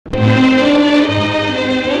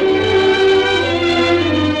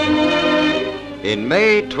In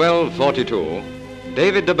May 1242,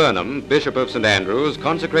 David de Burnham, Bishop of St Andrews,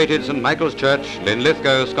 consecrated St Michael's Church,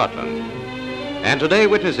 Linlithgow, Scotland, and today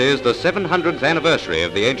witnesses the 700th anniversary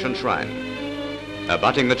of the ancient shrine.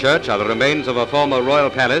 Abutting the church are the remains of a former royal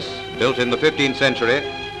palace built in the 15th century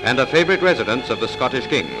and a favourite residence of the Scottish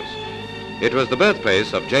kings. It was the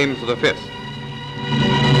birthplace of James V.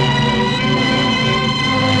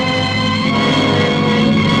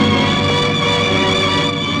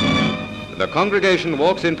 The congregation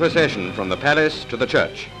walks in procession from the palace to the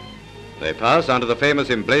church. They pass under the famous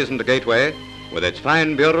emblazoned gateway with its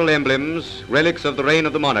fine mural emblems, relics of the reign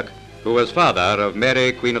of the monarch, who was father of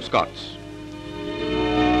Mary, Queen of Scots.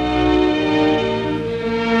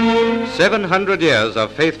 700 years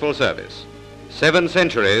of faithful service, 7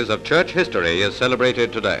 centuries of church history is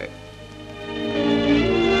celebrated today.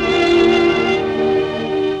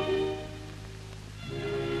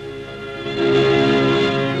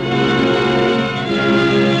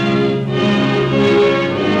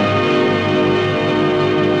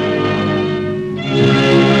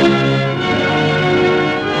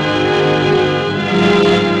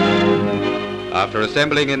 After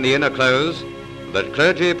assembling in the inner close, the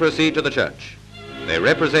clergy proceed to the church. They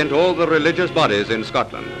represent all the religious bodies in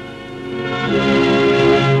Scotland.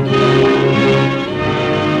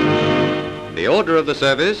 The order of the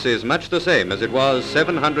service is much the same as it was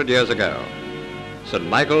 700 years ago. St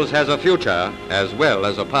Michael's has a future as well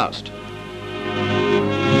as a past.